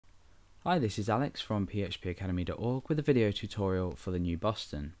Hi, this is Alex from phpacademy.org with a video tutorial for the new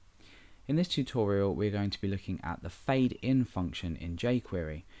Boston. In this tutorial we're going to be looking at the fade in function in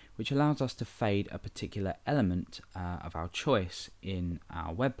jQuery, which allows us to fade a particular element of our choice in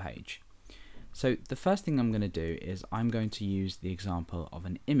our web page. So the first thing I'm going to do is I'm going to use the example of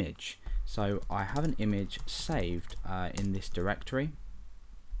an image. So I have an image saved in this directory.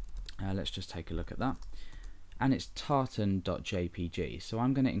 Let's just take a look at that. And it's tartan.jpg, so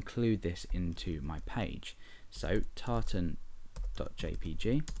I'm going to include this into my page. So tartan.jpg,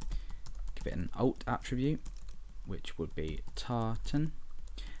 give it an alt attribute, which would be tartan,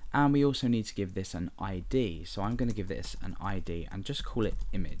 and we also need to give this an ID, so I'm going to give this an ID and just call it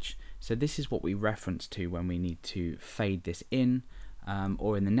image. So this is what we reference to when we need to fade this in,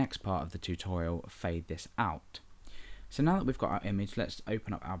 or in the next part of the tutorial, fade this out. So now that we've got our image, let's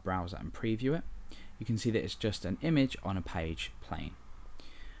open up our browser and preview it. You can see that it's just an image on a page plain.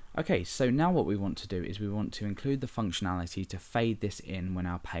 Okay, so now what we want to do is we want to include the functionality to fade this in when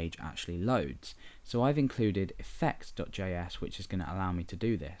our page actually loads. So I've included effect.js, which is going to allow me to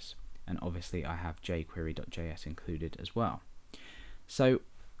do this, and obviously I have jQuery.js included as well. So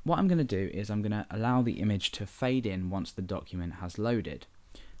what I'm going to do is I'm going to allow the image to fade in once the document has loaded.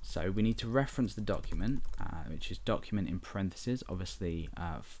 So we need to reference the document, which is document in parentheses, obviously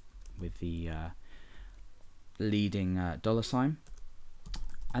with the leading $sign,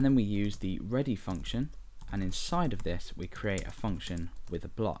 and then we use the ready function, and inside of this we create a function with a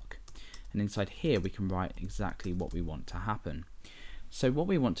block, and inside here we can write exactly what we want to happen. So what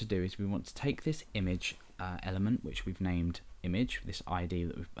we want to do is we want to take this image element, which we've named image, this ID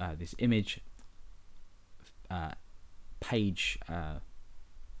that we've, this image page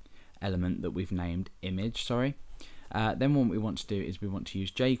element that we've named image, then what we want to do is we want to use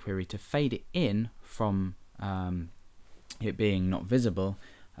jQuery to fade it in from it being not visible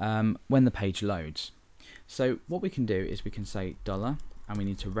when the page loads. So what we can do is we can say $, and we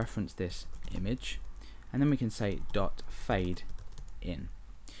need to reference this image, and then we can say .fade in.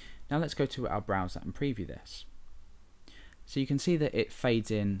 Now let's go to our browser and preview this. So you can see that it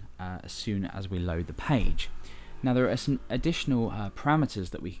fades in as soon as we load the page. Now there are some additional parameters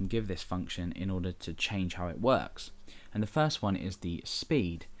that we can give this function in order to change how it works, and the first one is the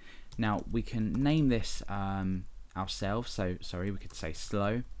speed. Now we can name this ourselves, so we could say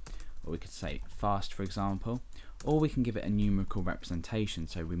slow, or we could say fast, for example, or we can give it a numerical representation,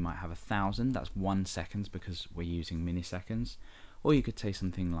 so we might have 1,000, that's 1 second because we're using milliseconds, or you could say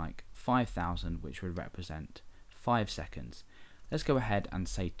something like 5,000, which would represent 5 seconds. Let's go ahead and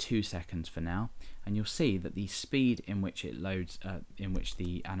say 2 seconds for now, and you'll see that the speed in which it loads, in which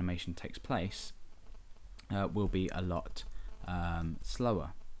the animation takes place, will be a lot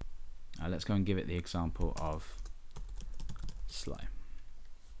slower. Let's go and give it the example of slow.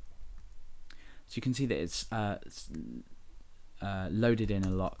 So you can see that it's loaded in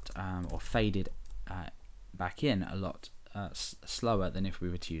a lot, or faded back in a lot slower than if we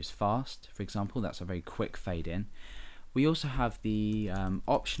were to use fast, for example. That's a very quick fade in. We also have the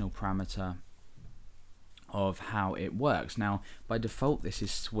optional parameter of how it works. Now by default this is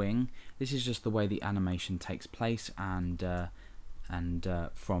swing. This is just the way the animation takes place, and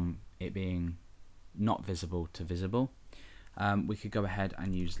from it being not visible to visible. We could go ahead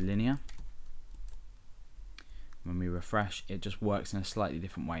and use linear. When we refresh, it just works in a slightly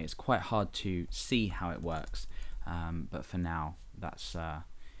different way. It's quite hard to see how it works, but for now that's an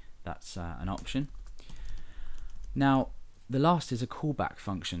option. Now the last is a callback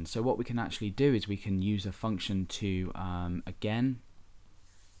function. So what we can actually do is we can use a function to again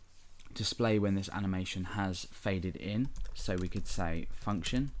display when this animation has faded in. So we could say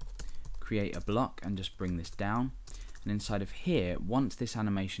function create a block and just bring this down, and inside of here, once this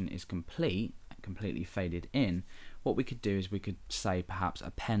animation is completely faded in, what we could do is we could say perhaps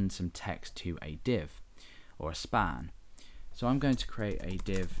append some text to a div or a span. So I'm going to create a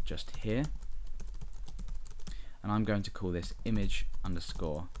div just here, and I'm going to call this image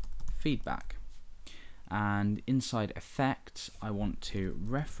underscore feedback, and inside effects I want to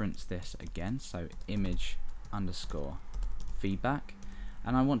reference this again, so image underscore feedback,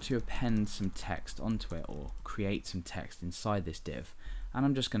 and I want to append some text onto it, or create some text inside this div, and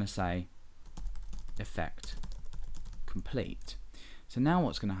I'm just going to say effect complete. So now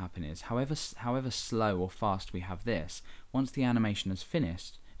what's going to happen is however slow or fast we have this, once the animation is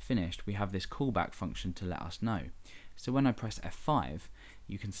finished, we have this callback function to let us know. So when I press F5,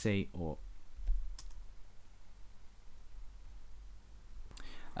 you can see, or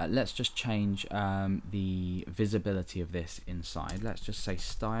let's just change the visibility of this inside. Let's just say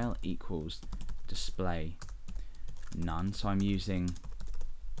style equals display none. So I'm using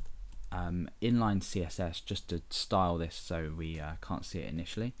inline CSS just to style this so we can't see it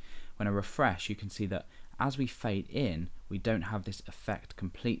initially. When I refresh, you can see that as we fade in, we don't have this effect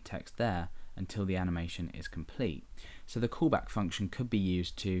complete text there until the animation is complete. So the callback function could be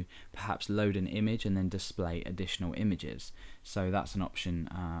used to perhaps load an image and then display additional images. So that's an option,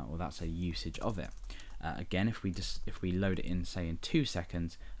 or that's a usage of it. Again, if we load it in, say in 2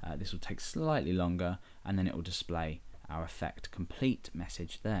 seconds, this will take slightly longer, and then it will display our effect complete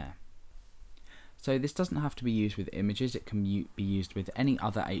message there. So this doesn't have to be used with images, it can be used with any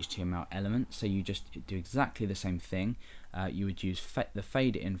other HTML element. So you just do exactly the same thing. You would use the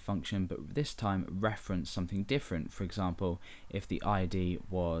fade in function, but this time reference something different. For example, if the ID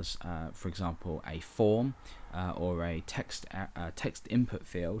was, for example, a form or a text input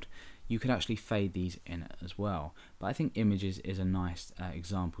field, you could actually fade these in as well. But I think images is a nice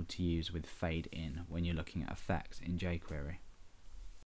example to use with fade in when you're looking at effects in jQuery.